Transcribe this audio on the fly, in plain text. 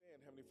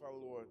our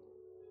Lord,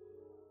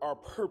 our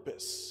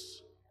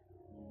purpose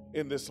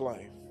in this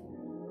life.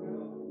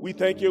 We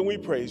thank you and we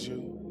praise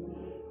you.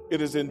 It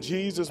is in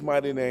Jesus'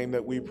 mighty name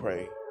that we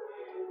pray.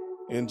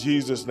 In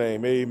Jesus'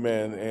 name,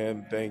 amen,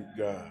 and thank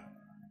God.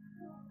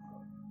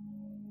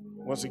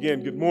 Once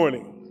again, good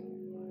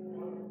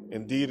morning.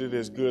 Indeed, it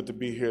is good to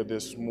be here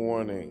this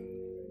morning.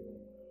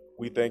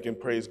 We thank and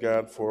praise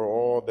God for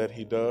all that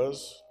he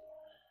does,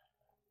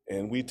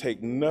 and we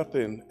take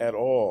nothing at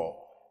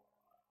all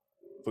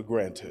for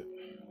granted.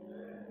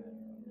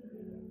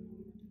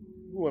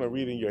 We want to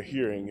read in your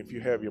hearing, if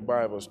you have your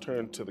Bibles,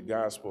 turn to the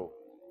Gospel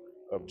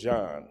of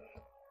John.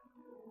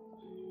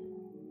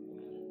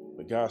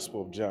 The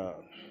Gospel of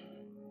John,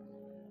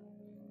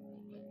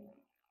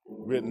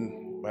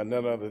 written by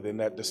none other than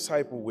that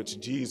disciple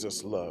which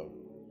Jesus loved.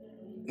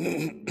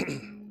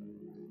 The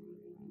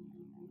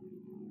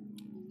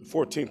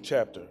 14th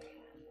chapter.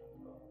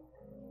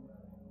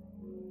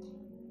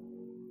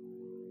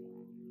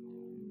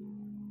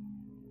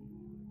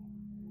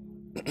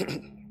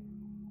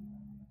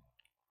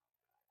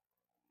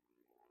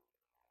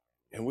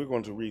 And we're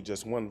going to read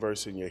just one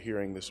verse in your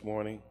hearing this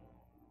morning.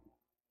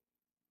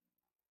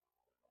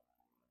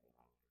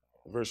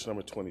 Verse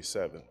number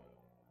 27.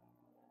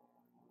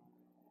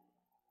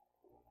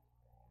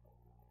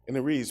 And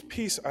it reads,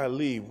 "Peace I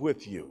leave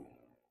with you,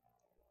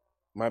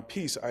 my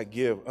peace I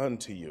give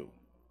unto you.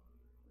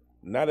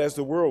 Not as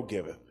the world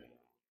giveth,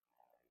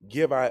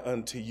 give I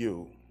unto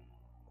you.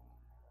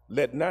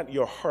 Let not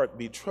your heart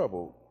be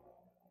troubled,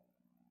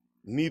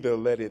 neither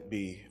let it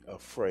be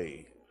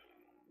afraid."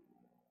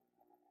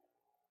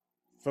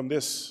 From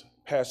this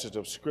passage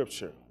of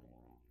Scripture,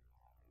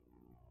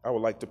 I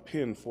would like to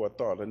pin for a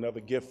thought, another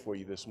gift for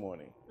you this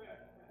morning.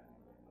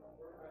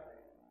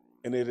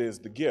 And it is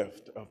the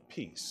gift of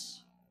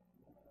peace.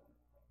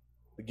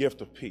 The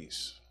gift of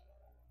peace.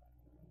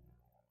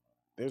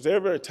 There's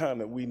ever a time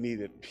that we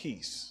needed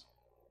peace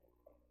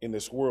in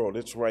this world.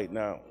 It's right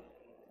now.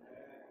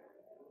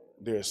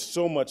 There's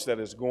so much that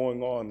is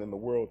going on in the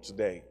world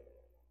today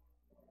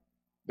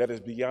that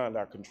is beyond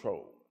our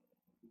control.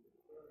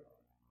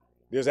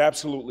 There's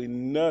absolutely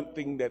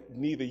nothing that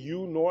neither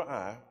you nor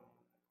I,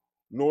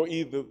 nor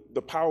either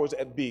the powers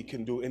that be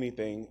can do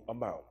anything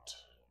about.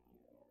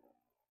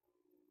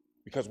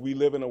 Because we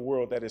live in a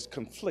world that is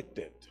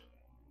conflicted.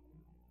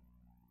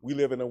 We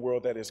live in a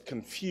world that is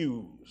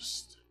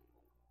confused.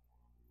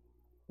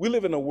 We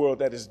live in a world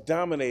that is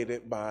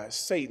dominated by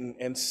Satan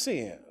and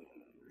sin.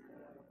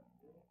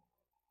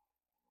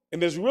 And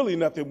there's really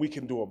nothing we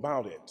can do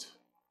about it.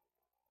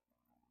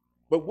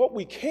 But what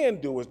we can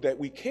do is that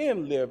we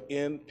can live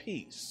in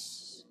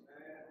peace.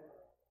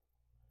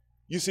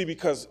 You see,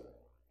 because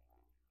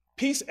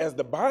peace as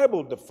the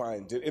Bible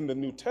defines it in the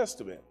New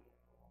Testament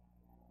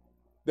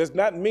does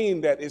not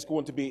mean that it's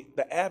going to be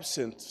the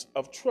absence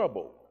of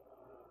trouble.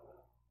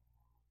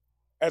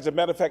 As a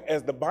matter of fact,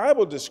 as the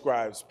Bible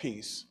describes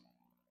peace,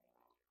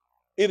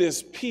 it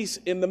is peace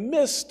in the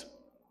midst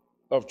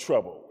of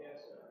trouble.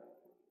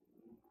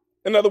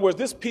 In other words,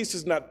 this peace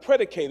is not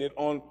predicated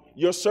on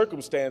your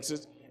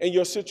circumstances and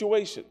your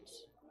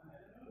situations.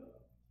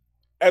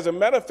 As a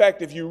matter of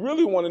fact, if you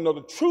really want to know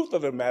the truth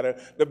of the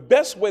matter, the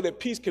best way that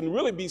peace can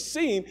really be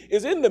seen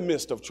is in the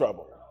midst of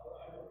trouble.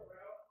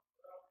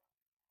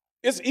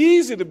 It's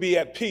easy to be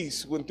at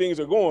peace when things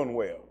are going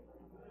well,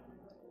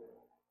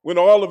 when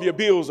all of your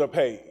bills are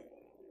paid,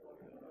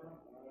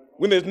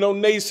 when there's no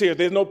naysayers,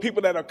 there's no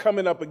people that are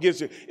coming up against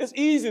you. It's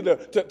easy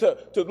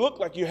to look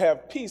like you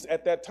have peace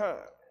at that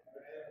time.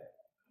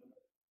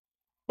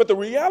 But the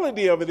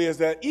reality of it is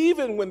that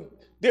even when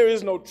there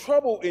is no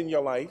trouble in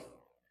your life,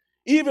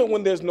 even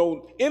when there's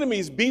no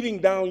enemies beating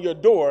down your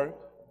door,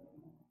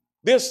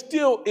 there's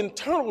still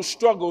internal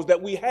struggles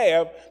that we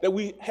have that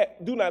we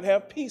do not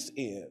have peace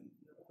in.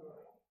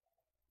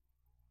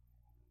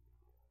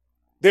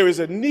 There is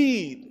a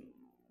need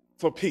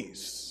for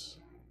peace.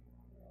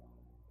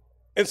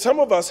 And some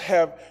of us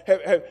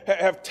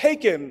have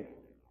taken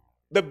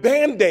the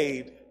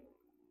Band-Aid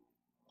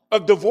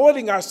of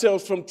devoiding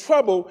ourselves from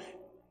trouble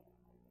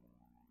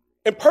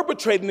and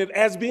perpetrating it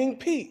as being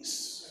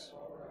peace.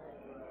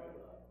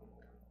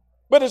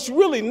 But it's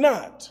really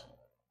not.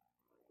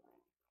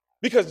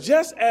 Because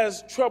just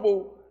as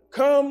trouble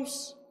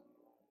comes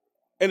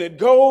and it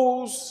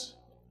goes,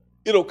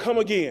 it'll come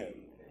again.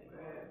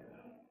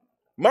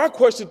 My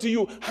question to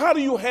you, how do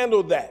you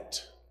handle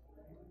that?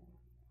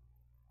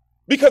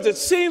 Because it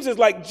seems as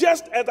like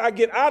just as I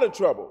get out of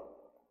trouble,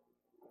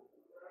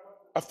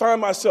 I find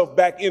myself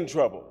back in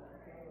trouble.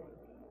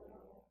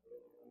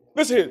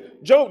 Listen here,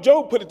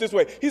 Job put it this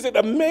way. He said,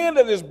 "The man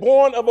that is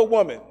born of a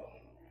woman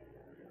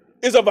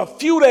is of a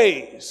few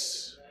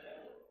days,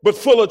 but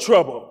full of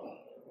trouble."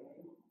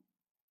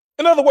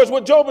 In other words,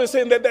 what Job is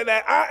saying, that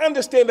I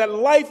understand that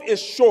life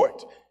is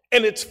short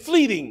and it's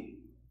fleeting.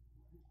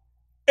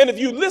 And if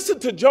you listen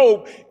to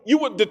Job, you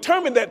would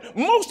determine that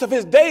most of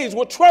his days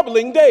were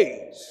troubling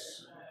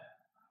days.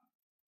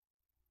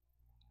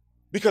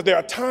 Because there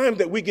are times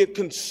that we get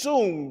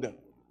consumed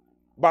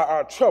by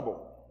our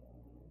trouble.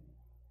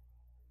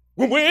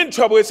 When we're in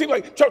trouble, it seems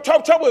like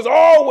trouble is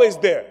always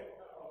there.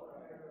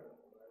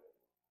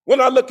 When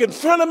I look in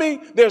front of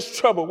me, there's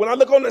trouble. When I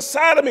look on the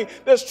side of me,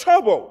 there's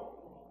trouble.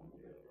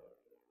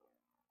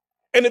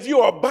 And if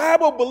you're a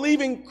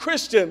Bible-believing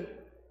Christian,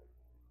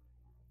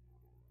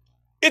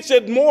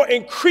 it more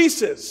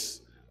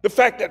increases the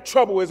fact that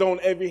trouble is on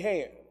every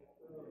hand.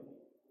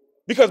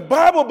 Because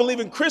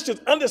Bible-believing Christians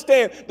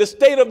understand the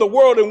state of the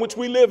world in which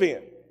we live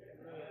in.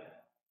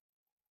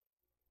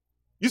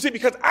 You see,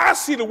 because I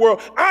see the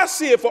world, I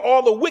see it for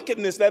all the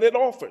wickedness that it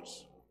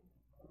offers.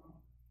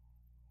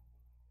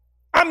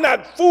 I'm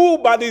not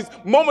fooled by these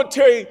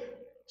momentary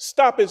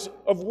stoppage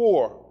of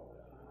war.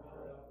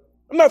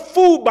 I'm not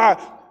fooled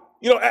by,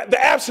 the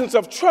absence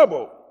of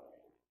trouble.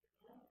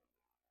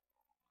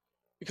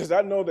 Because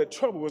I know that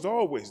trouble is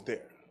always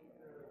there.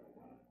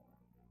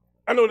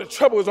 I know that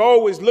trouble is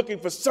always looking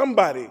for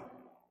somebody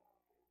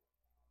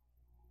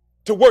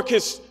to work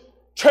his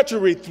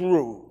treachery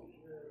through.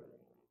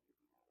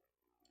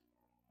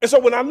 And so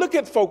when I look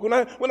at folk, when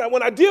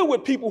I deal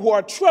with people who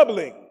are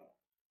troubling,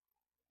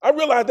 I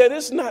realize that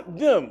it's not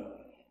them.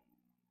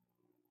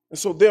 And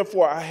so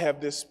therefore I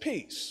have this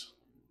peace.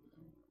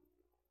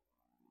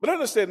 But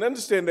understand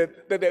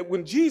that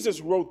when Jesus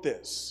wrote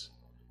this,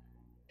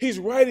 he's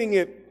writing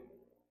it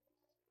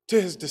to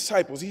his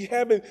disciples. He's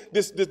having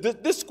this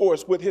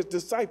discourse with his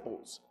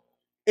disciples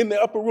in the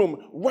upper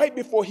room right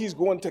before he's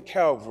going to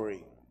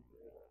Calvary.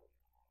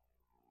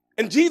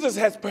 And Jesus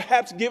has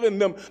perhaps given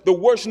them the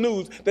worst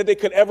news that they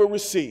could ever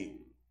receive.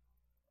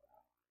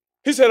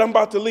 He said, I'm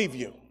about to leave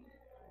you.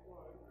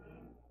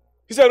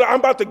 He said, I'm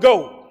about to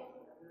go.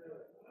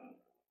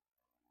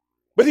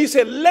 But he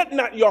said, let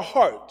not your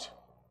heart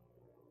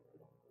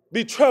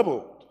be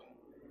troubled.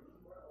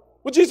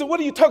 Well, Jesus, what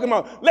are you talking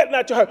about? Let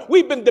not your heart.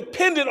 We've been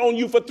dependent on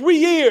you for 3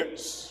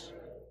 years.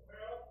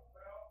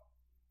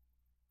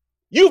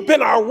 You've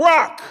been our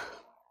rock.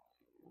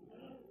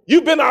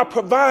 You've been our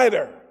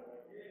provider.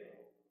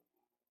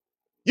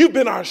 You've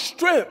been our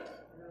strength.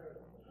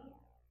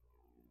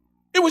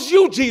 It was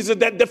you, Jesus,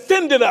 that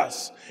defended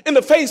us in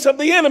the face of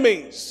the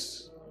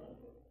enemies.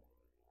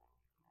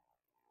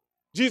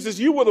 Jesus,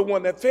 you were the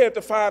one that fed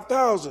the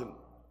 5,000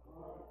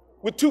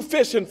 with 2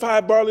 fish and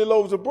 5 barley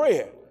loaves of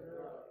bread.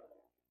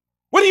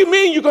 What do you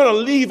mean you're going to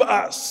leave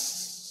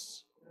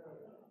us?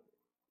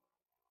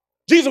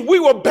 Jesus, we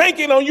were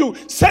banking on you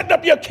setting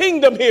up your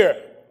kingdom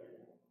here,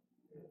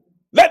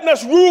 letting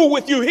us rule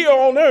with you here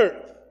on earth.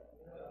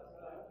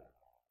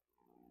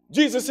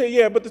 Jesus said,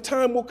 yeah, but the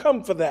time will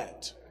come for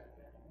that.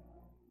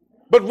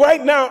 But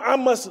right now, I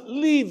must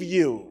leave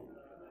you.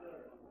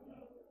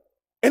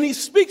 And he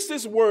speaks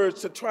these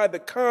words to try to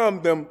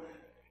calm them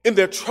in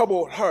their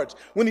troubled hearts.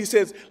 When he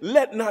says,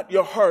 let not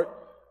your heart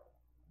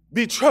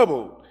be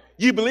troubled.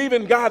 You believe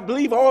in God,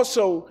 believe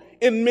also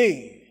in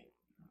me.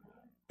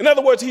 In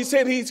other words, he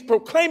said he's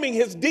proclaiming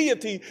his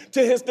deity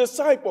to his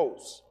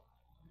disciples.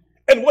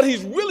 And what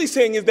he's really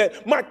saying is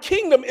that my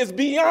kingdom is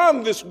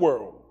beyond this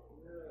world.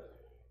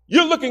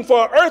 You're looking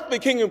for an earthly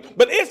kingdom,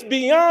 but it's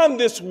beyond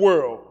this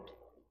world.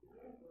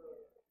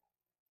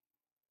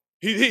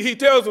 He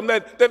tells them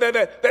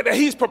that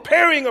he's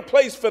preparing a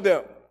place for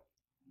them.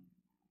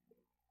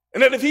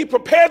 And that if he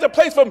prepares a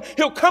place for them,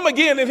 he'll come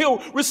again and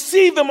he'll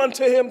receive them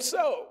unto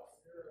himself.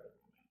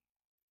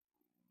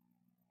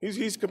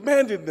 He's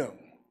commanded them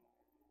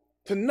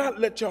to not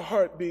let your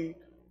heart be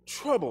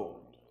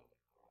troubled.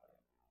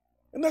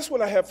 And that's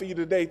what I have for you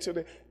today.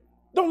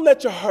 Don't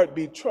let your heart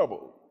be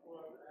troubled.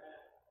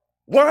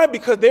 Why?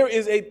 Because there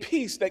is a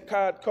peace that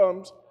God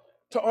comes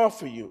to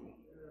offer you.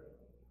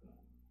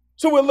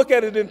 So we'll look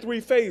at it in 3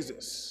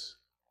 phases.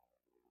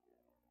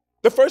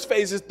 The first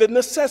phase is the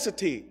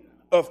necessity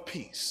of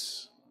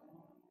peace.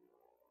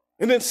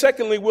 And then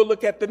secondly, we'll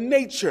look at the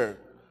nature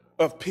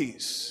of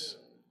peace.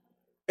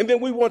 And then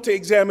we want to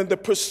examine the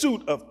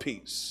pursuit of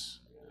peace.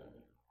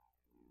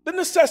 The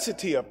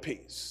necessity of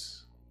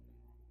peace.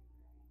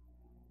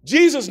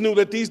 Jesus knew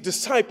that these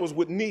disciples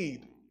would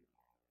need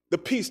the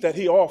peace that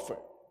he offered.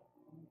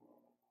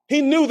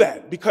 He knew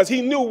that because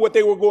he knew what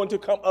they were going to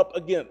come up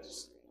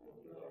against.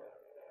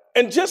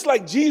 And just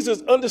like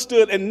Jesus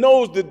understood and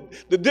knows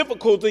the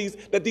difficulties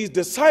that these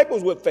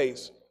disciples would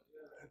face,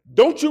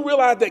 don't you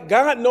realize that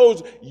God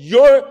knows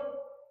your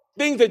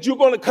things that you're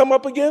going to come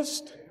up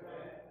against?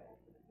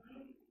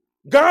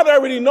 God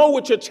already knows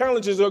what your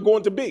challenges are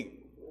going to be.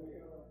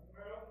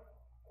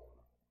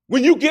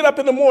 When you get up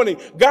in the morning,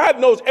 God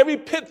knows every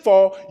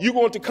pitfall you're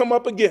going to come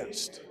up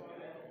against.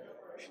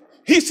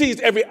 He sees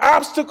every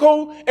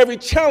obstacle, every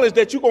challenge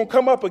that you're going to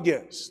come up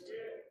against.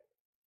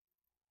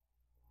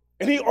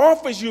 And he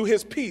offers you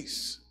his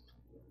peace.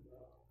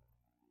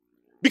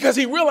 Because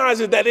he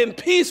realizes that in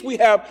peace we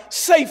have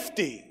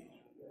safety.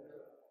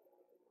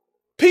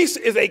 Peace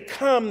is a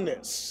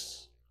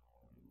calmness.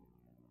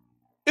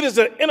 It is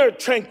an inner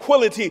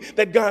tranquility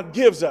that God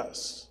gives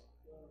us.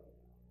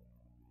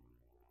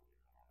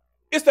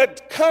 It's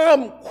that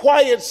calm,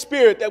 quiet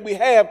spirit that we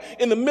have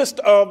in the midst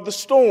of the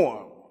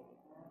storm.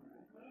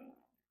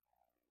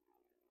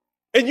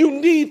 And you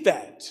need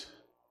that.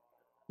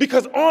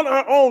 Because on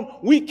our own,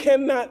 we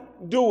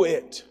cannot do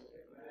it.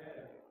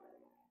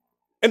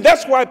 And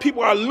that's why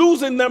people are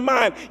losing their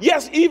mind.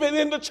 Yes, even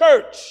in the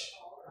church.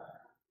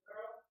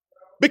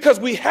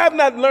 Because we have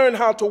not learned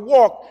how to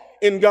walk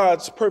in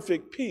God's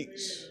perfect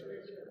peace.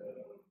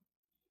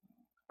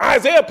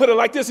 Isaiah put it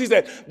like this. He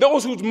said,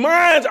 those whose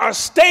minds are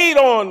stayed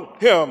on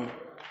him,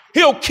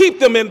 he'll keep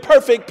them in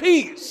perfect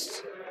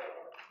peace.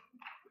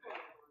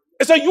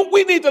 And so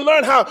we need to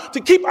learn how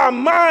to keep our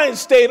minds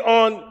stayed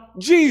on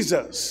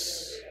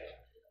Jesus.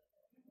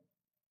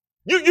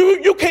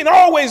 You can't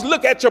always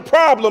look at your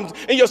problems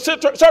and your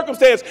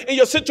circumstance and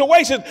your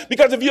situations,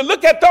 because if you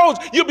look at those,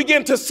 you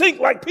begin to sink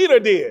like Peter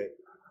did.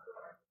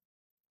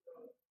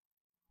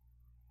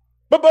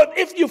 But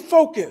if you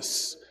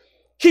focus,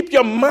 keep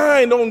your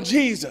mind on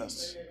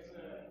Jesus,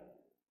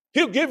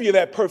 he'll give you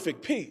that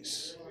perfect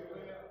peace.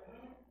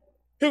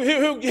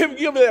 He'll give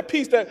you that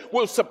peace that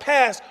will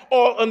surpass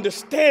all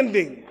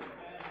understanding.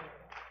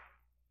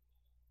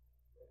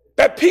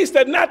 That peace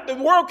that not the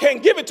world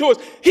can't give it to us.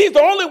 He's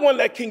the only one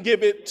that can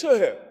give it to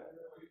him.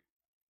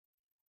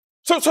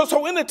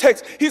 So in the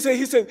text, he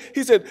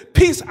said,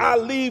 peace I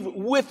leave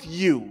with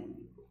you.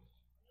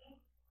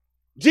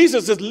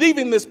 Jesus is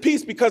leaving this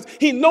peace because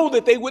he knows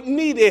that they would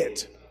need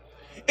it.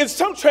 In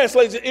some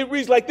translations, it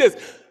reads like this: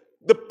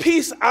 the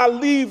peace I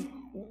leave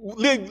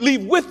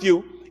with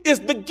you is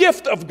the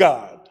gift of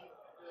God.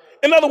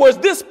 In other words,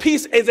 this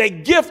peace is a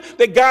gift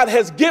that God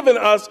has given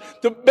us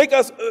to make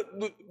us,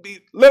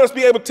 let us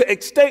be able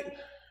to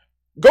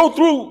go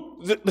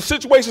through the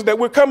situations that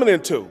we're coming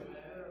into.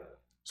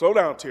 Slow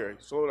down, Terry,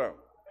 slow down.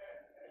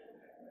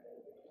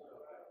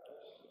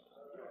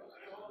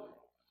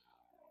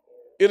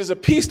 It is a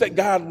peace that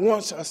God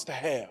wants us to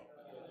have.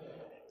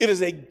 It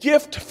is a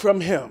gift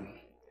from him.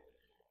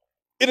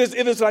 It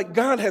is like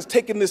God has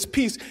taken this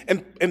peace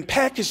and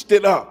packaged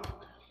it up.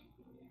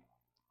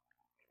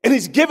 And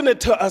he's given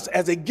it to us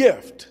as a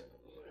gift.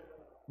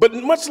 But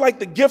much like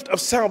the gift of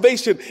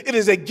salvation, it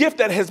is a gift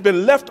that has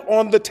been left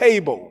on the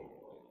table.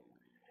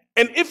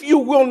 And if you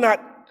will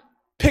not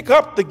pick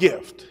up the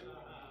gift,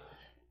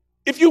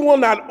 if you will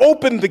not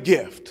open the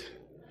gift,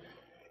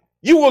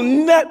 you will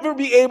never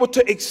be able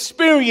to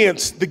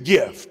experience the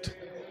gift.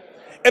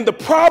 And the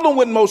problem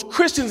with most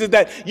Christians is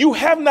that you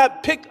have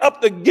not picked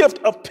up the gift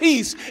of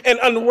peace and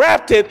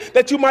unwrapped it,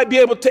 that you might be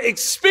able to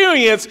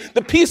experience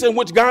the peace in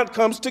which God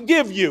comes to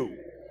give you.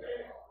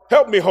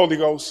 Help me, Holy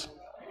Ghost.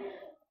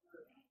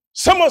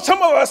 Some of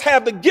us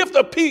have the gift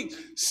of peace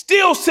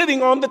still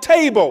sitting on the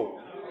table.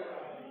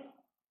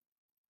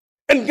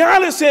 And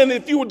God is saying,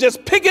 if you would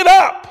just pick it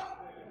up,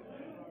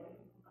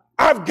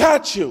 I've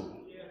got you.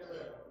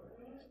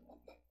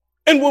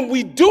 And when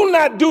we do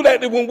not do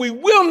that, and when we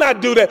will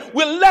not do that,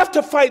 we're left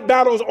to fight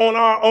battles on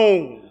our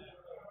own.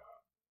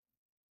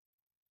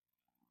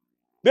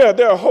 There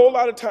are a whole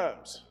lot of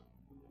times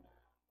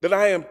that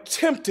I am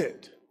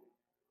tempted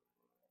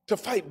to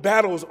fight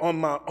battles on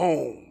my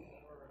own.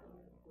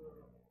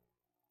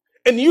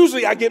 And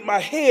usually I get my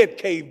head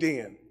caved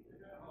in.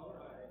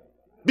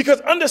 Because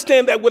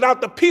understand that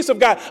without the peace of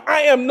God,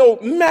 I am no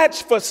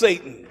match for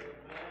Satan.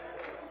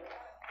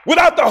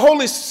 Without the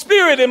Holy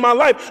Spirit in my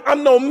life,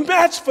 I'm no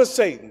match for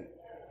Satan.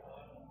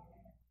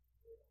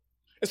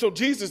 And so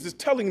Jesus is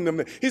telling them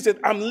that. He said,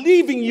 I'm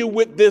leaving you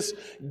with this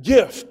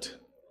gift.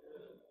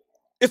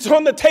 It's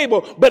on the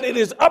table, but it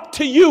is up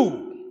to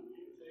you.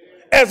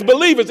 As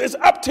believers, it's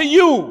up to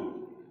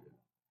you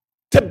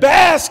to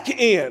bask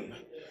in,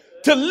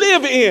 to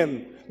live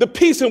in the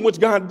peace in which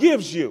God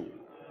gives you.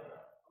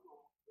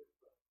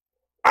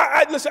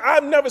 Listen,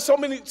 I've never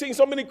seen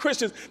so many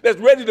Christians that's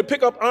ready to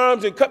pick up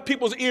arms and cut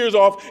people's ears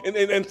off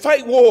and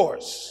fight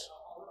wars.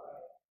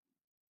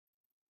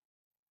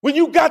 When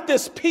you got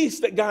this peace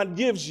that God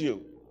gives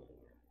you.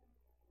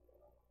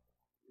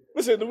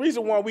 Listen, the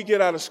reason why we get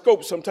out of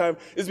scope sometimes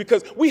is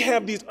because we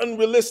have these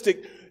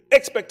unrealistic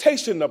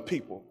expectations of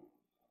people.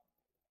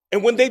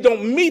 And when they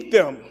don't meet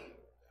them,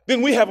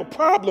 then we have a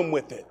problem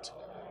with it.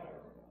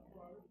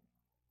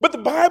 But the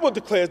Bible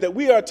declares that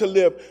we are to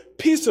live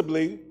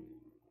peaceably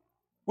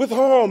with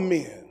all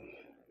men.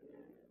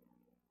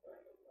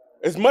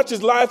 As much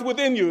as lieth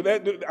within you.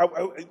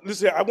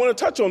 Listen, I want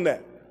to touch on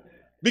that.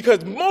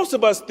 Because most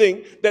of us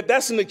think that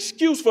that's an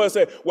excuse for us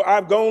to say, well,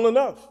 I've gone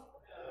enough.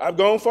 I've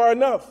gone far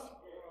enough.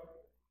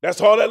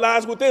 That's all that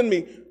lies within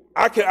me.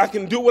 I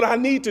can do what I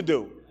need to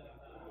do.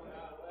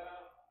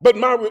 But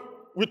my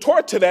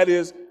retort to that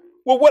is,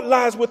 well, what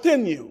lies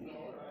within you?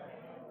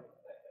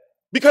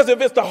 Because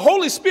if it's the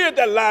Holy Spirit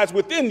that lies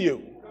within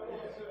you,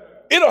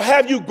 it'll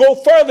have you go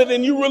further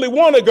than you really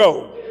want to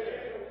go.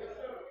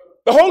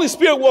 The Holy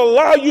Spirit will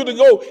allow you to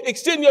go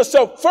extend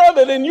yourself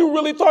further than you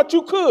really thought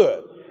you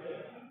could.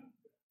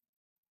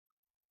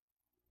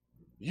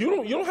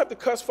 You don't have to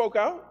cuss folk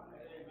out.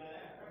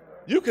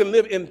 You can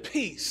live in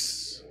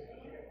peace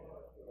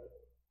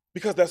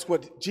because that's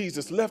what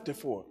Jesus left it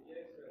for.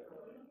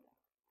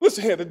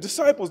 Listen here, the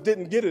disciples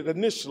didn't get it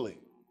initially.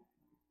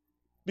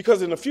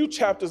 Because in a few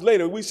chapters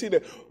later, we see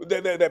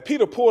that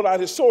Peter pulled out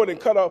his sword and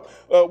cut off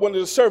one of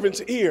the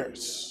servants'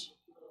 ears.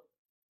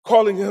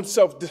 calling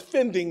himself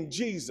defending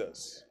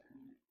Jesus.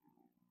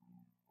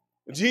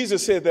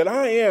 Jesus said that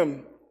I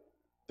am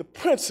the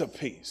Prince of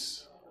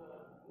Peace.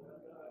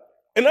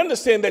 And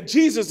understand that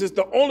Jesus is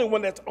the only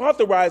one that's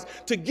authorized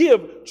to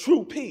give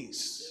true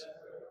peace.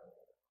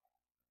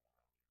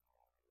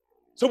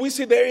 So we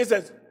see there is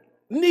a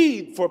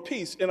need for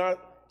peace in our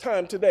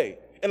time today,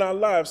 in our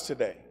lives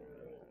today.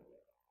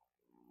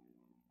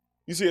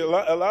 You see, a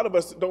lot of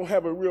us don't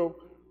have a real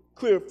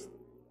clear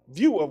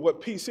view of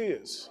what peace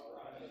is.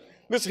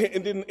 Listen,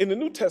 in the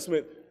New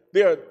Testament,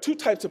 there are two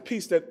types of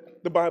peace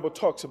that the Bible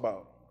talks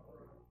about.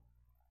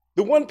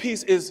 The one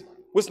peace is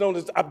what's known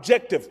as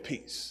objective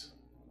peace.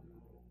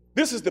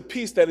 This is the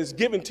peace that is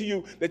given to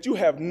you that you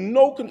have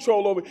no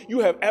control over. You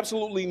have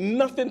absolutely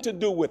nothing to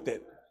do with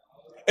it.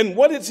 And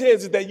what it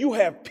says is that you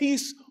have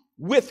peace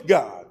with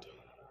God.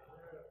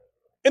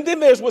 And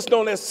then there's what's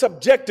known as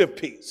subjective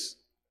peace.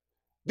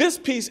 This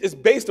peace is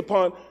based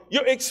upon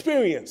your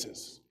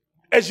experiences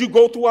as you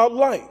go throughout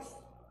life.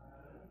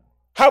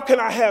 How can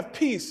I have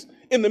peace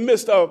in the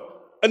midst of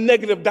a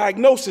negative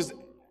diagnosis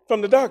from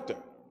the doctor?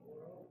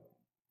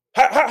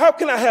 How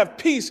can I have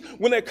peace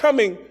when they're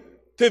coming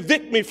to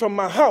evict me from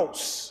my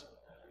house?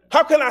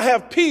 How can I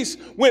have peace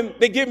when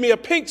they give me a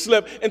pink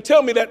slip and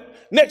tell me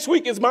that next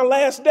week is my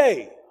last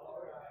day?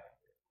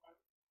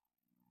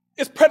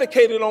 It's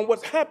predicated on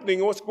what's happening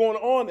and what's going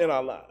on in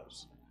our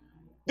lives.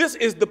 This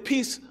is the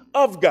peace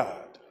of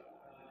God.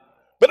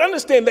 But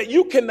understand that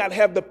you cannot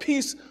have the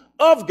peace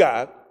of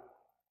God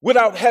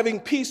without having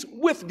peace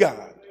with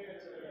God.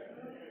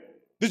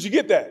 Did you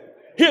get that?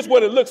 Here's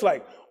what it looks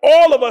like.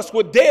 All of us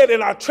were dead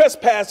in our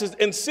trespasses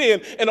and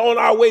sin and on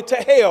our way to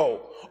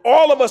hell.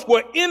 All of us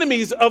were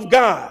enemies of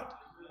God.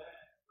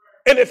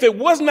 And if it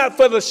was not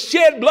for the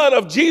shed blood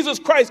of Jesus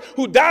Christ,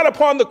 who died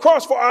upon the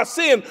cross for our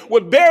sin,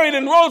 was buried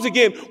and rose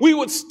again, we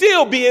would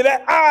still be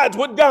at odds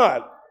with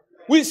God.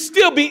 We'd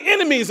still be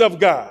enemies of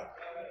God.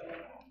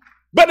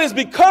 But it's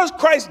because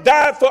Christ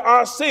died for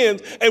our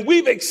sins and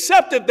we've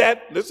accepted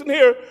that, listen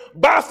here,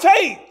 by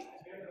faith.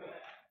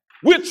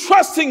 We're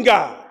trusting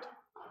God.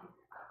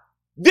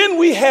 Then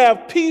we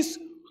have peace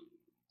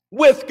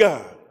with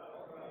God.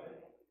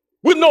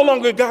 We're no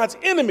longer God's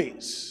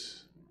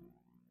enemies.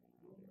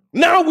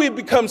 Now we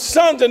become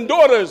sons and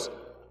daughters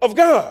of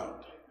God.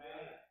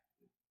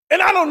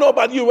 And I don't know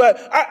about you,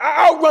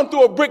 I'll run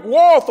through a brick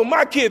wall for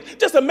my kids.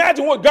 Just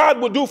imagine what God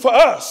will do for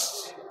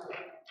us.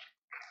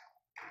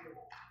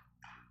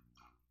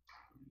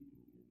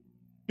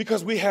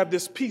 Because we have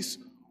this peace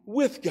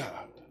with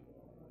God.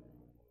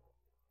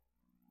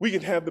 We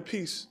can have the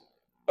peace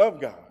of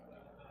God.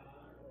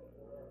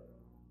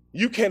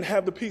 You can't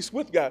have the peace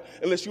with God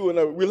unless you're in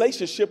a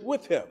relationship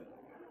with him.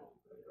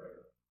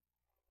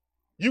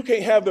 You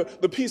can't have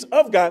the peace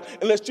of God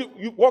unless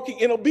you're walking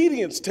in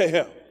obedience to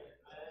him.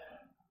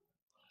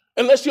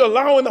 Unless you're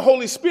allowing the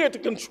Holy Spirit to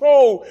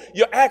control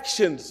your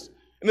actions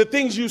and the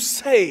things you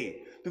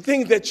say, the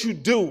things that you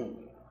do.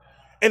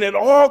 And it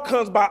all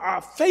comes by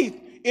our faith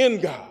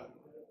in God.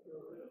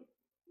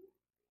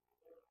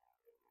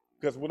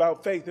 Because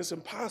without faith, it's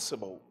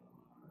impossible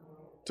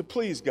to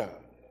please God.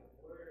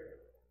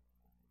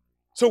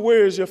 So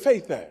where is your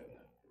faith at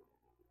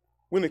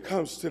when it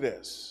comes to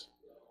this?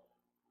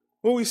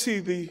 Well, we see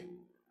the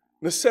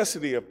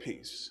necessity of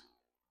peace.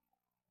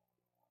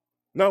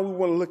 Now we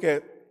want to look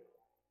at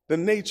the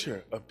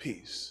nature of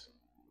peace.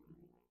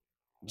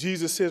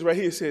 Jesus says right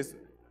here, he says,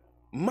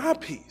 my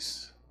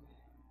peace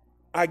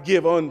I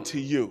give unto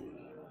you.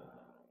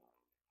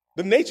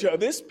 The nature of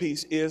this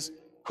peace is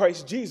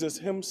Christ Jesus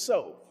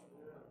himself.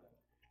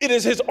 It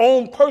is his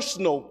own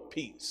personal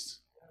peace.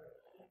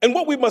 And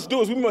what we must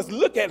do is we must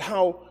look at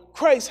how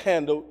Christ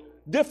handled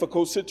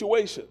difficult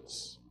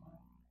situations.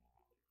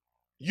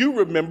 You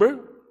remember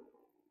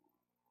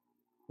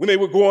when they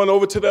were going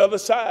over to the other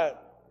side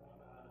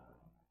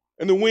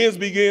and the winds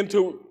began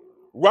to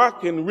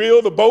rock and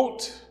reel the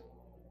boat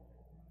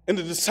and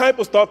the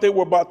disciples thought they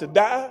were about to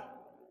die.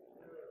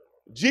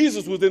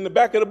 Jesus was in the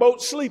back of the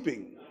boat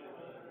sleeping.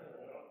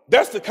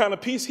 That's the kind of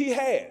peace he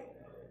had.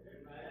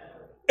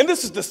 And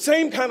this is the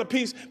same kind of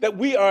peace that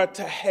we are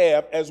to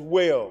have as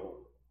well.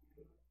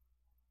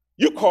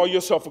 You call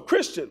yourself a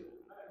Christian,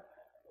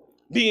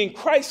 being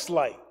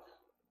Christ-like.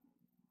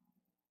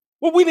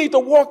 Well, we need to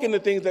walk in the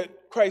things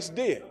that Christ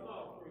did.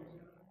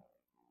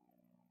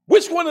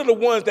 Which one of the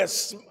ones that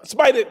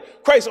smited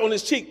Christ on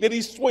his cheek did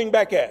he swing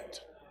back at?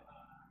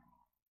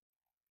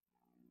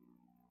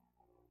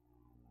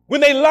 When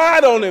they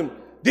lied on him,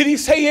 did he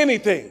say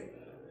anything?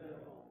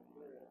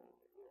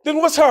 Then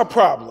what's our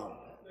problem?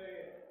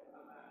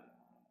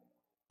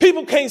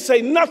 People can't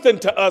say nothing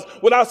to us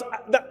without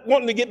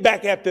wanting to get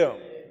back at them.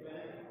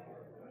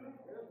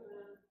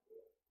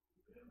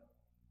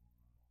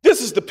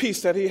 This is the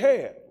peace that he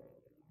had.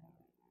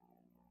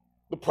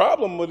 The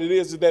problem with it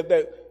is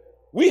that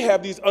we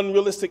have these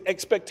unrealistic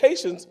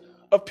expectations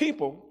of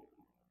people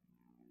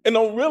and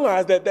don't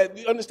realize that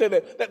you understand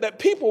that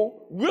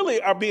people really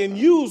are being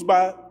used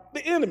by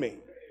the enemy.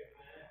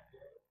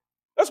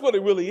 That's what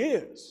it really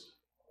is.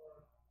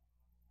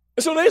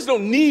 And so there's no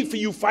need for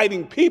you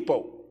fighting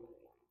people.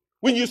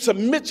 when you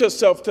submit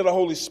yourself to the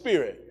Holy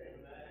Spirit,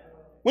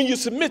 when you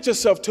submit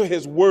yourself to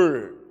his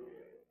word.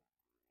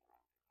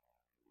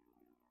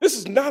 This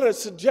is not a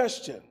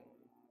suggestion.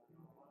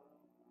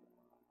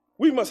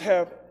 We must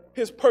have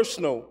his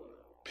personal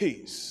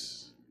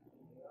peace.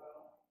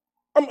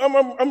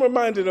 I'm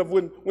reminded of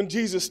when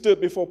Jesus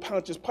stood before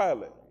Pontius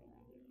Pilate.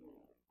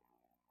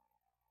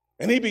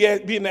 And he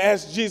began to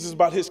ask Jesus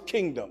about his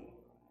kingdom.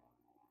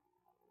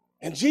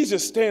 And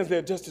Jesus stands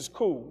there just as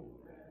cool,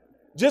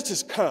 just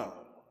as calm.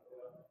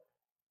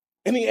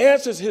 And he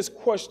answers his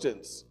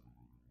questions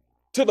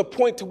to the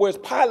point to where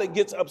Pilate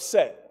gets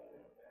upset.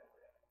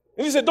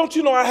 And he said, don't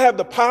you know I have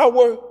the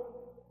power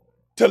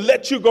to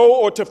let you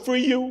go or to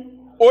free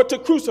you or to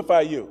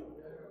crucify you?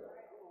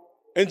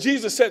 And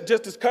Jesus said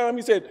just as calm,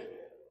 he said,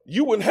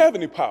 you wouldn't have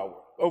any power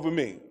over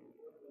me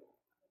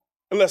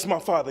unless my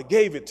Father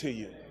gave it to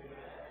you.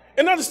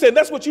 And understand,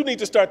 that's what you need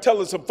to start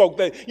telling some folk,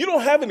 that you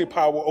don't have any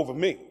power over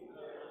me.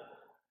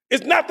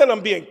 It's not that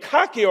I'm being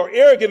cocky or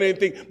arrogant or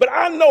anything, but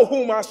I know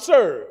whom I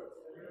serve.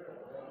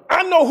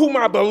 I know whom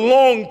I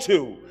belong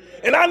to.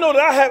 And I know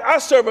that I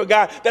serve a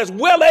God that's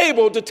well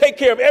able to take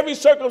care of every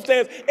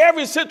circumstance,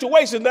 every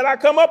situation that I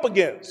come up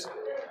against.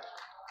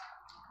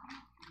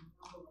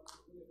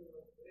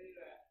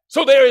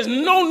 So there is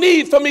no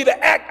need for me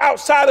to act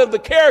outside of the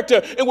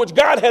character in which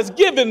God has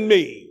given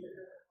me.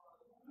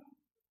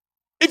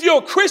 If you're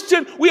a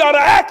Christian, we ought to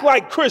act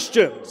like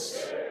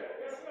Christians.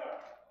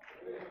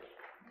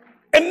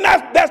 And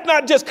that's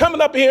not just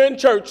coming up here in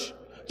church,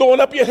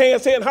 throwing up your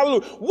hands, saying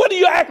hallelujah. What do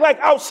you act like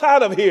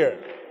outside of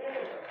here?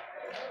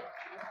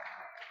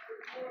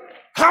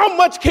 How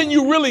much can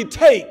you really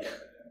take?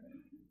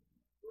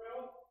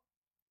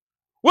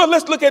 Well,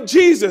 let's look at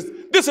Jesus.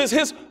 This is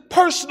his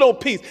personal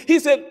peace. He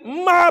said,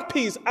 my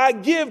peace I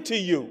give to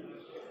you.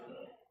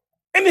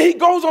 And then he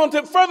goes on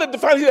to further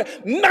define, he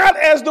said, not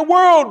as the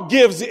world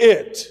gives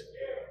it.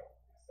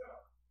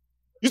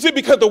 You see,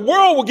 because the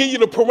world will give you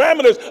the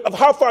parameters of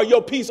how far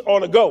your peace ought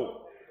to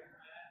go.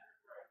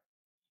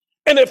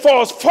 And it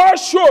falls far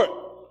short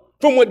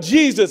from what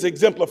Jesus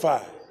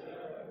exemplified.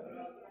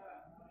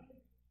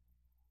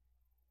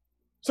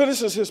 So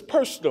this is his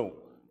personal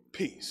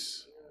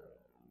peace.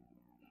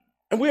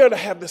 And we are to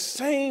have the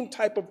same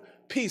type of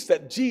peace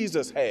that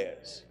Jesus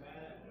has.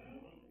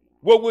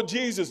 What would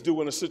Jesus do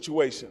in a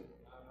situation?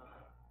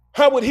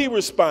 How would he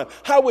respond?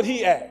 How would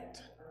he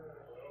act?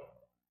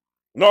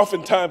 And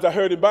oftentimes I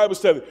heard in Bible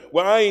study,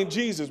 well, I ain't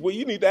Jesus. Well,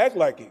 you need to act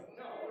like him.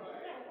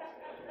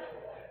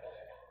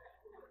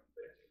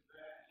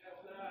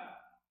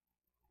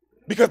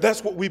 Because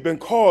that's what we've been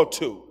called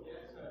to.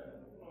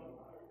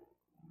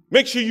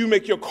 Make sure you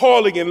make your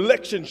calling and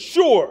election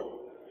sure.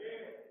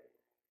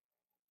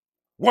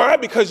 Why?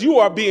 Because you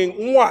are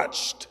being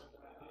watched.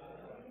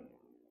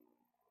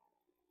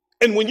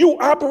 And when you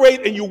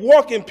operate and you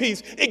walk in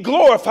peace, it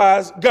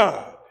glorifies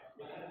God.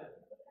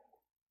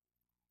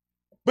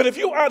 But if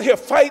you're out here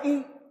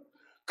fighting,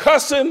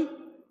 cussing,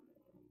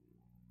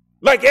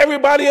 like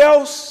everybody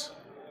else,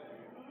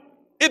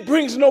 it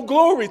brings no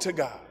glory to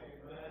God.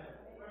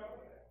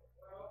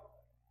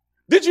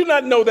 Did you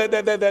not know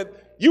that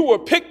you were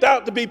picked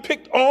out to be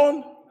picked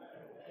on?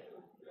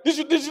 Did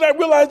you not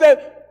realize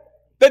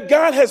that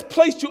God has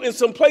placed you in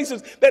some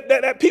places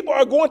that people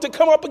are going to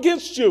come up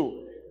against you?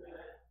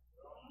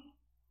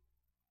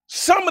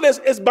 Some of this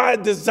is by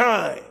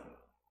design.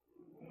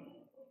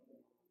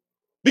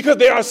 Because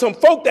there are some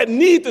folk that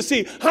need to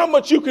see how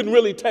much you can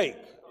really take.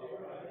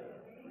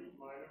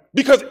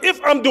 Because if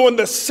I'm doing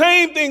the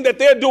same thing that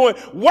they're doing,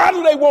 why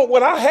do they want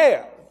what I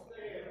have?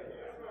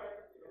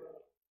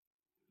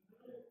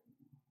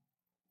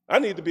 I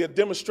need to be a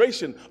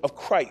demonstration of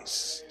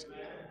Christ.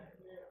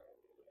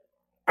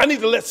 I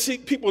need to let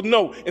people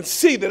know and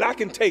see that I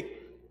can take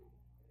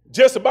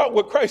just about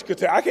what Christ could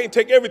take. I can't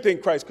take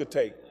everything Christ could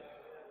take.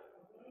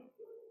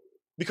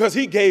 Because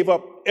he gave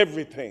up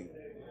everything.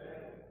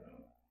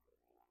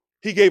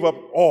 He gave up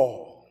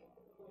all.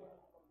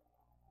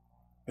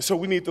 And so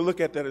we need to look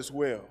at that as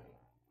well.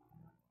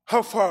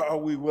 How far are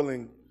we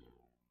willing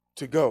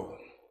to go?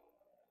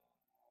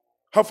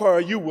 How far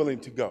are you willing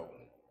to go?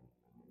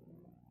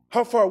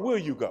 How far will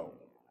you go?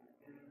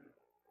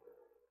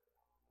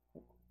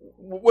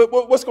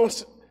 What's going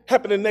to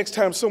happen the next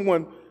time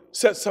someone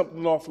sets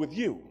something off with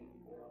you?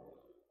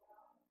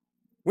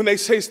 When they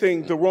say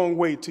things the wrong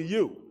way to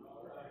you,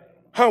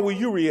 how will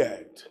you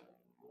react?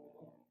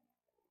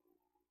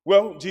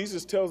 Well,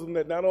 Jesus tells them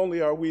that not only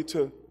are we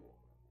to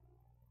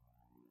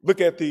look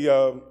at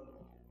the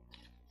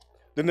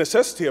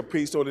necessity of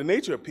peace or the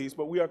nature of peace,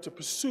 but we are to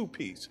pursue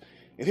peace.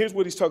 And here's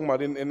what he's talking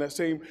about in that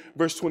same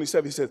verse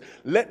 27. He says,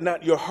 let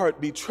not your heart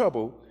be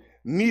troubled,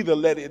 neither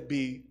let it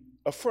be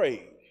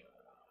afraid.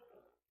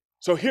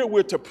 So here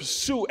we're to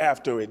pursue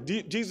after it.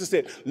 Jesus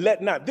said,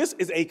 let not. This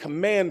is a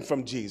command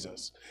from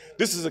Jesus.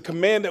 This is a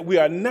command that we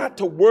are not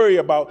to worry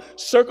about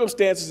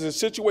circumstances and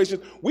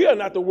situations. We are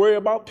not to worry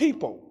about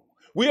people.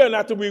 We are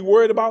not to be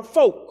worried about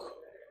folk.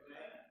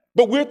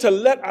 But we're to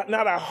let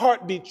not our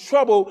heart be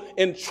troubled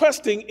in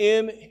trusting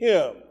in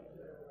him.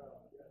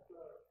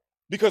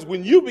 Because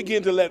when you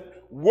begin to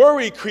let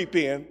worry creep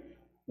in,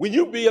 when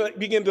you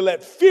begin to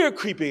let fear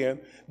creep in,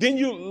 then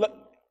you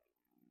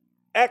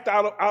act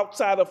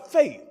outside of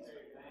faith.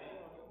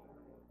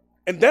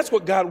 And that's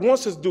what God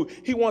wants us to do.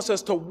 He wants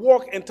us to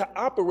walk and to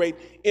operate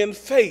in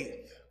faith.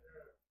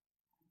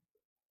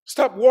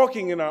 Stop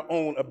walking in our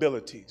own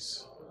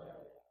abilities.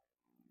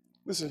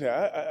 Listen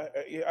here,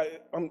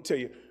 I'm going to tell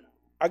you,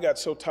 I got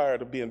so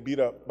tired of being beat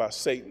up by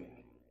Satan.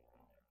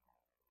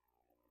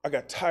 I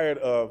got tired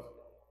of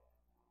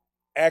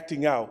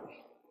acting out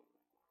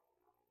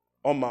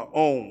on my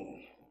own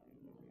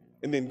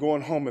and then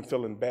going home and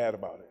feeling bad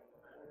about it.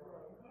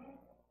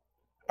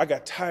 I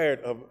got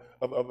tired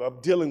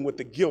of dealing with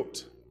the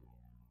guilt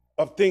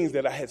of things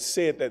that I had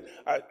said that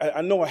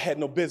I know I had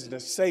no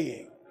business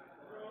saying.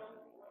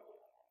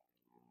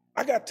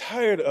 I got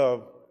tired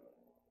of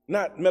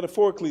not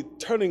metaphorically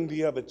turning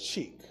the other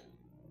cheek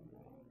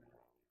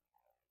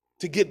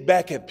to get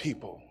back at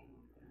people,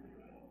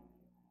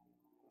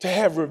 to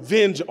have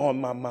revenge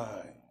on my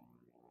mind.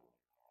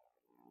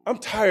 I'm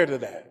tired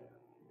of that.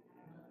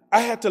 I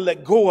had to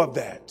let go of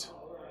that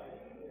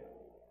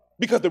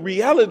because the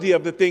reality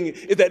of the thing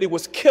is that it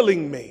was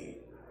killing me.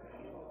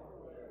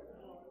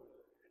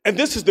 And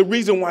this is the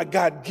reason why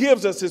God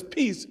gives us his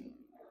peace,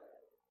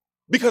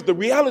 because the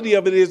reality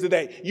of it is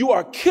that you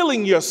are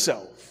killing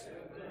yourself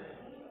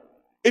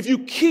if you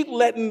keep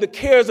letting the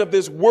cares of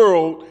this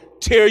world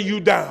tear you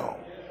down.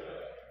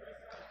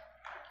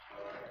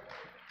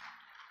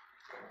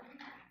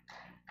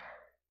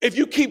 If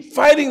you keep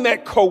fighting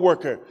that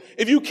coworker,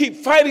 if you keep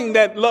fighting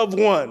that loved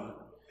one,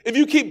 if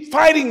you keep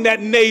fighting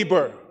that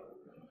neighbor,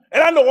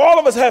 and I know all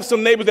of us have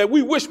some neighbors that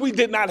we wish we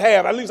did not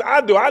have. At least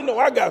I do. I know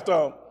I got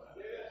some.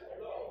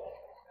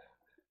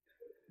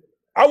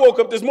 I woke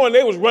up this morning,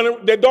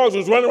 their dogs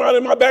was running around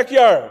in my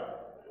backyard.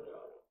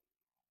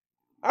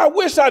 I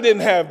wish I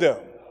didn't have them.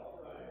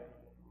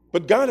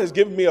 But God has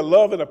given me a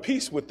love and a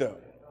peace with them.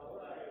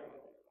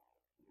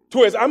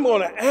 Towards I'm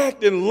going to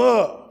act in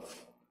love.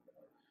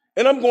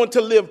 And I'm going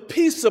to live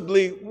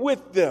peaceably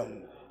with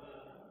them.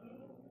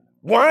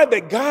 Why?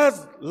 That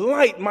God's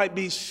light might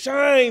be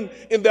shine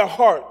in their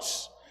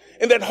hearts.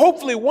 And that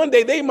hopefully one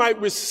day they might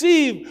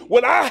receive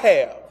what I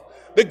have,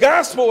 the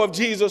gospel of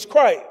Jesus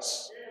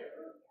Christ.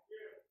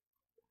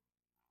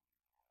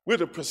 We're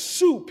to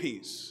pursue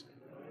peace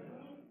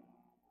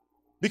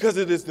because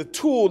it is the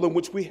tool in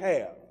which we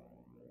have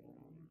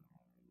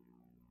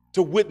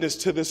to witness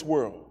to this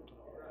world.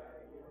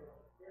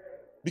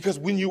 Because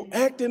when you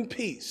act in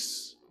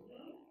peace,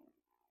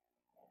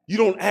 you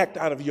don't act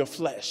out of your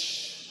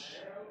flesh.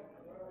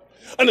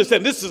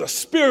 Understand, this is a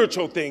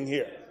spiritual thing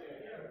here.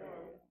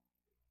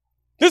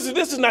 This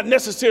is not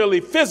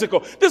necessarily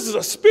physical. This is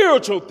a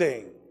spiritual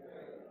thing.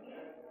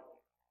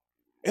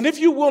 And if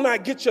you will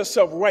not get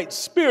yourself right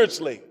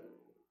spiritually,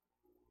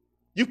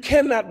 you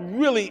cannot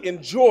really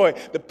enjoy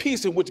the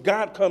peace in which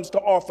God comes to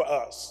offer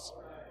us.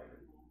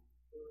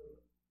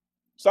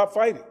 Stop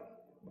fighting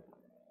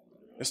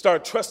and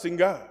start trusting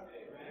God.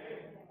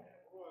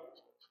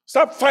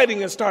 Stop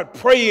fighting and start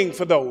praying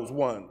for those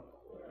one.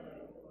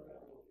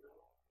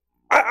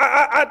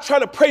 I try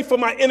to pray for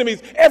my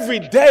enemies every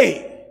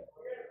day.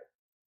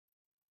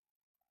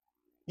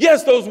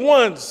 Yes, those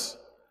ones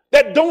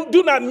that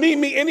do not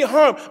mean me any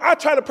harm. I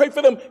try to pray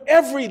for them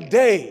every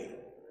day.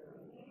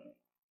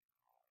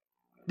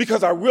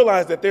 Because I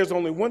realize that there's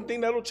only one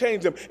thing that will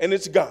change them, and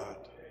it's God.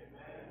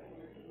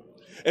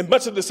 And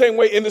much of the same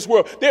way in this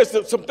world, there's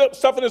some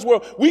stuff in this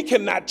world we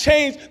cannot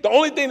change. The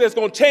only thing that's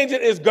going to change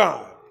it is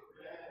God.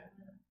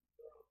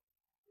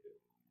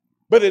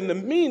 But in the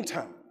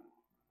meantime,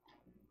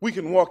 we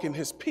can walk in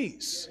his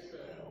peace.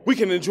 We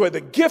can enjoy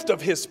the gift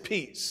of his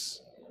peace.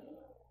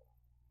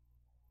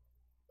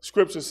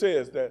 Scripture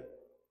says that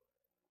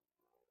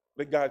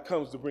God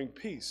comes to bring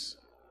peace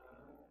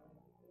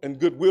and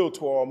goodwill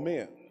to all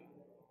men.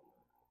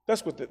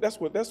 That's what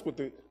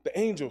the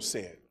angel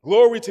said.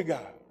 Glory to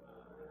God.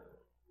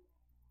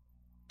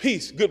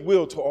 Peace,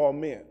 goodwill to all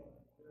men.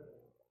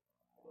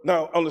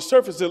 Now, on the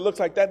surface, it looks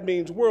like that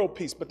means world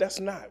peace, but that's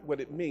not what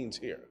it means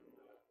here.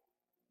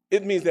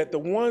 It means that the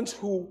ones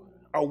who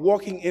are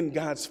walking in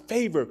God's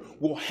favor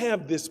will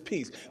have this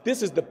peace.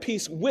 This is the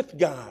peace with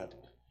God.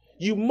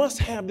 You must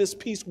have this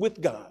peace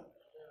with God.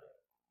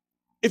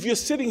 If you're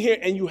sitting here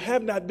and you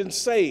have not been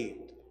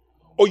saved,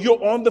 or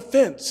you're on the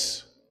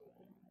fence,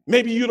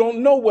 maybe you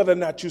don't know whether or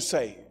not you're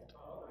saved,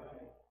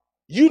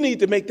 you need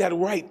to make that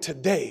right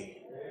today.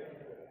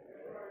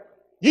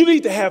 You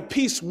need to have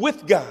peace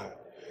with God.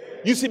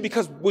 You see,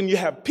 because when you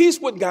have peace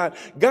with God,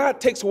 God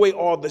takes away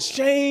all the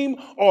shame,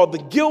 all the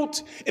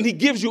guilt, and he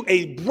gives you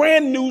a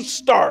brand new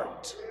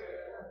start.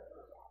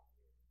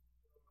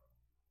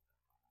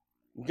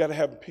 You got to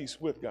have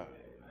peace with God.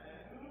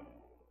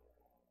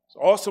 It's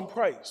an awesome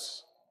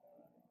price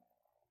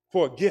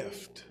for a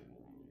gift.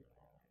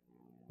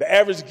 The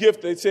average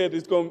gift, they said,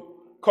 is going to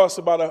cost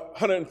about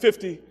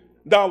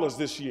 $150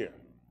 this year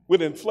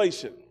with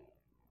inflation.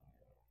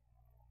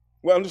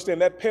 Well,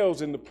 understand that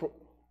pales in the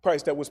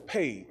price that was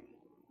paid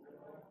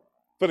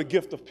for the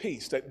gift of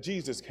peace that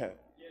Jesus came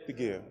to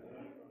give.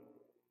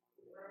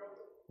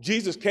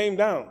 Jesus came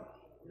down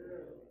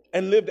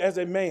and lived as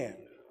a man.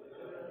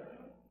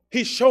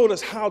 He showed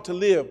us how to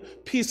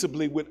live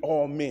peaceably with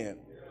all men.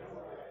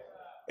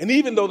 And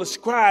even though the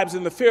scribes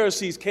and the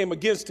Pharisees came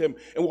against him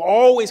and were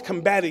always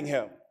combating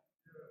him,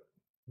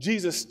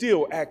 Jesus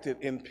still acted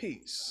in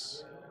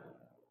peace.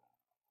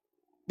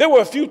 There were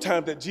a few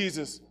times that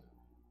Jesus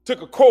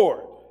took a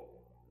cord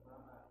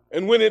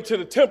and went into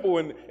the temple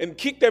and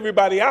kicked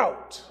everybody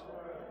out.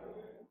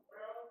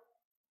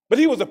 But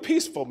he was a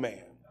peaceful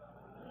man.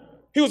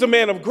 He was a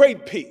man of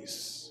great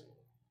peace.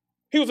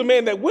 He was a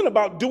man that went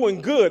about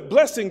doing good,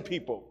 blessing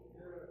people,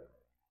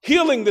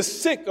 healing the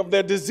sick of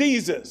their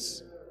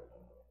diseases,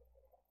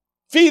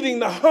 feeding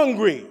the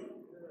hungry,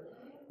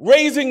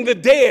 raising the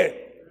dead,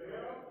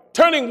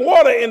 turning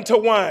water into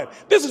wine.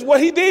 This is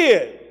what he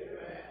did.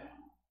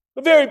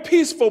 A very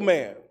peaceful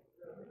man.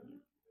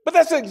 But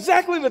that's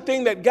exactly the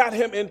thing that got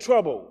him in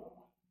trouble,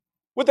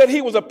 with that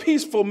he was a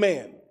peaceful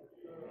man.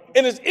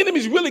 And his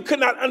enemies really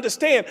could not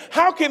understand,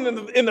 how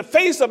can in the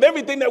face of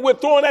everything that we're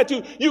throwing at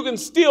you, you can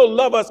still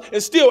love us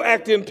and still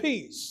act in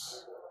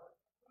peace?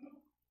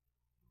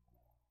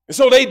 And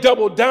so they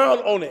doubled down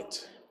on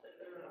it.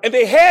 And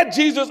they had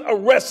Jesus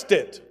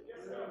arrested.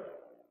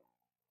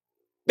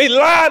 They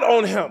lied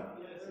on him.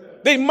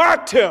 They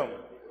mocked him.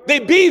 They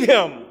beat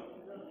him.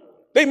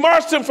 They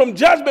marched him from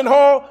judgment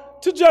hall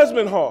to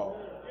judgment hall.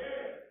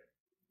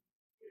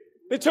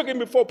 They took him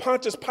before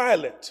Pontius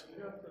Pilate.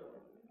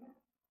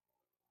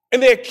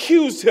 And they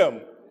accused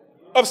him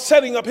of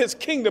setting up his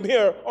kingdom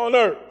here on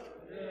earth.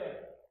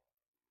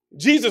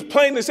 Jesus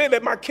plainly said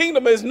that my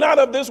kingdom is not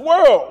of this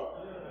world.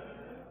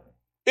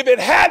 If it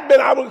had been,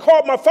 I would have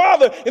called my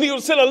Father and he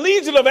would send a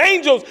legion of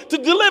angels to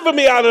deliver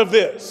me out of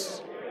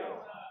this.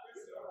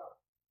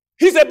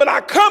 He said, but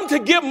I come to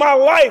give my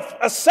life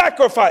a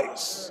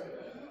sacrifice.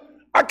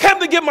 I come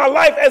to give my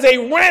life as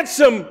a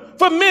ransom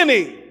for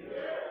many.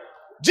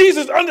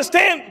 Jesus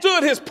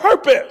understood his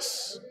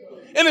purpose.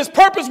 And his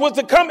purpose was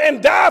to come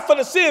and die for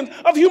the sins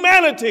of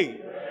humanity.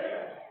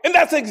 And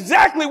that's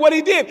exactly what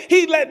he did.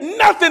 He let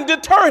nothing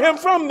deter him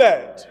from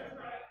that.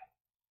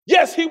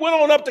 Yes, he went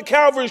on up to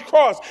Calvary's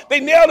cross. They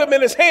nailed him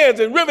in his hands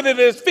and riveted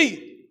his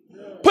feet.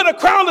 Put a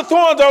crown of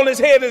thorns on his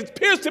head and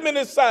pierced him in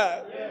his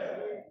side.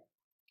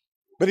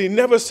 But he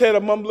never said a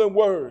mumbling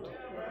word.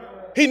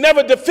 He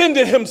never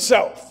defended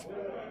himself.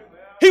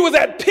 He was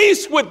at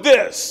peace with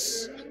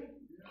this.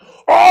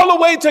 All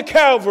the way to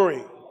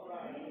Calvary.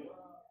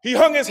 He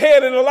hung his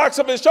head in the locks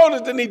of his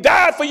shoulders, and he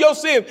died for your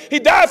sins. He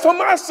died for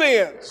my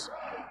sins.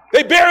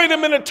 They buried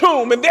him in a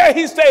tomb, and there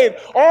he stayed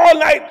all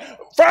night,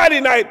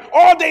 Friday night,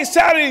 all day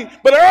Saturday,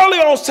 but early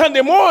on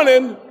Sunday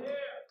morning,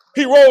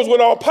 he rose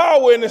with all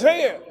power in his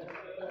hand.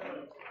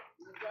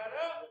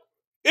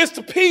 It's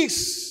the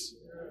peace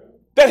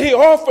that he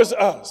offers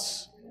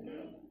us.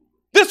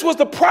 This was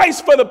the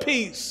price for the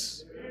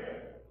peace,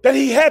 that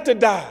he had to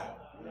die,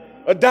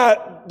 a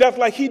death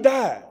like he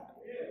died.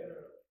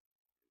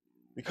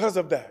 Because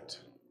of that,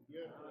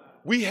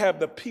 we have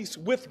the peace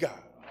with God.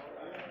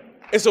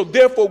 And so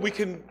therefore we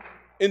can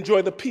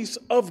enjoy the peace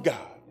of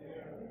God.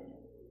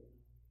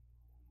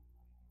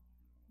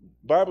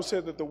 The Bible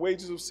said that the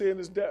wages of sin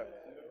is death.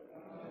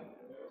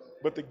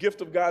 But the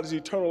gift of God is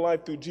eternal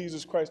life through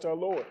Jesus Christ our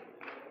Lord.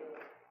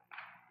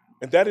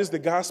 And that is the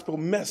gospel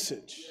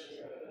message.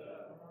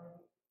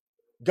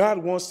 God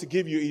wants to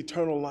give you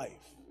eternal life.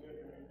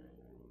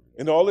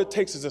 And all it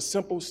takes is a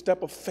simple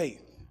step of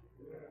faith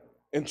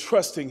and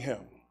trusting him.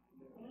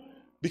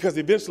 Because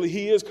eventually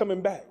he is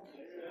coming back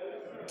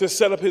to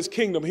set up his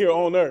kingdom here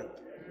on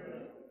earth.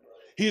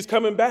 He's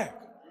coming back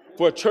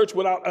for a church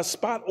without a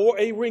spot or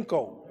a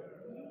wrinkle.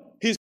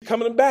 He's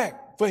coming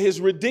back for his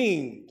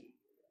redeemed.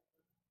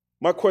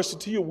 My question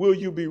to you, will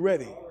you be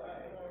ready?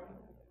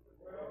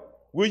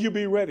 Will you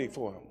be ready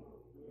for him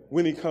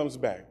when he comes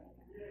back?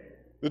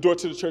 The door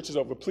to the church is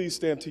open. Please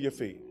stand to your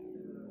feet.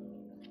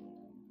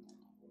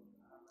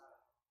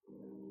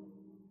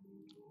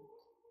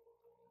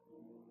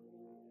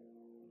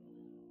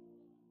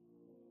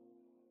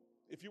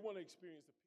 If you want to experience